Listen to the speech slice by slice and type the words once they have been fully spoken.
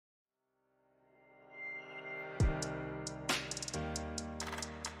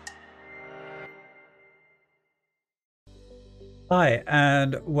Hi,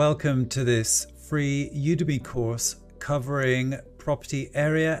 and welcome to this free Udemy course covering property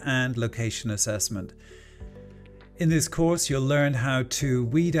area and location assessment. In this course, you'll learn how to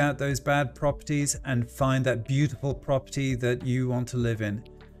weed out those bad properties and find that beautiful property that you want to live in.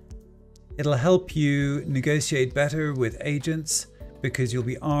 It'll help you negotiate better with agents because you'll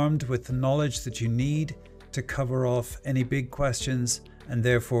be armed with the knowledge that you need to cover off any big questions and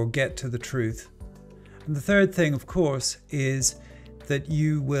therefore get to the truth. And the third thing, of course, is that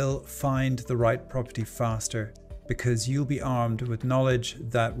you will find the right property faster because you'll be armed with knowledge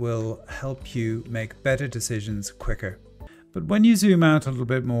that will help you make better decisions quicker. But when you zoom out a little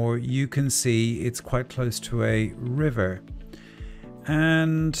bit more, you can see it's quite close to a river.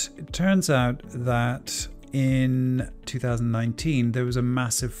 And it turns out that in 2019, there was a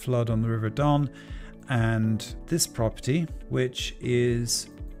massive flood on the River Don, and this property, which is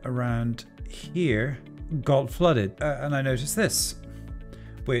around here, got flooded. And I noticed this,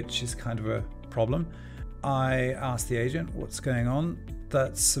 which is kind of a problem. I asked the agent what's going on.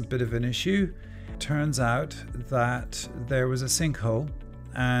 That's a bit of an issue. Turns out that there was a sinkhole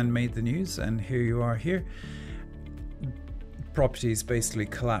and made the news, and here you are here. Properties basically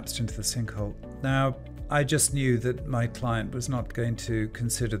collapsed into the sinkhole. Now, I just knew that my client was not going to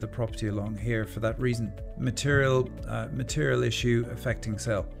consider the property along here for that reason. Material issue affecting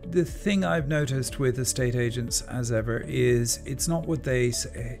sale. The thing I've noticed with estate agents, as ever, is it's not what they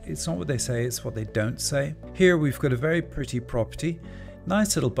say, it's what they don't say. Here we've got a very pretty property,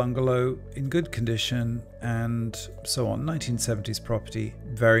 nice little bungalow in good condition and so on. 1970s property,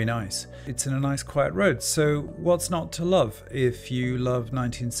 very nice. It's in a nice quiet road. So what's not to love if you love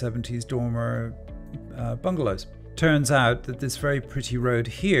 1970s dormer bungalows? Turns out that this very pretty road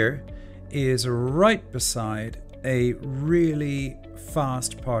here is right beside a really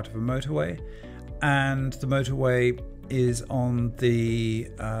fast part of a motorway, and the motorway is on the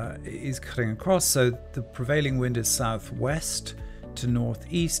is cutting across, so the prevailing wind is southwest to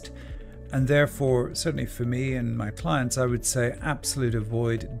northeast, and therefore, certainly for me and my clients, I would say absolute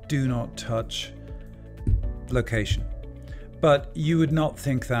avoid, do not touch location. But you would not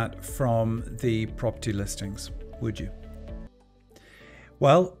think that from the property listings, would you?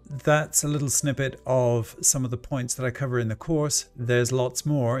 Well, that's a little snippet of some of the points that I cover in the course. There's lots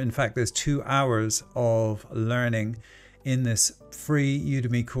more. In fact, there's 2 hours of learning in this free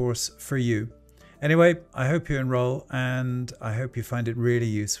Udemy course for you. Anyway, I hope you enroll and I hope you find it really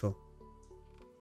useful.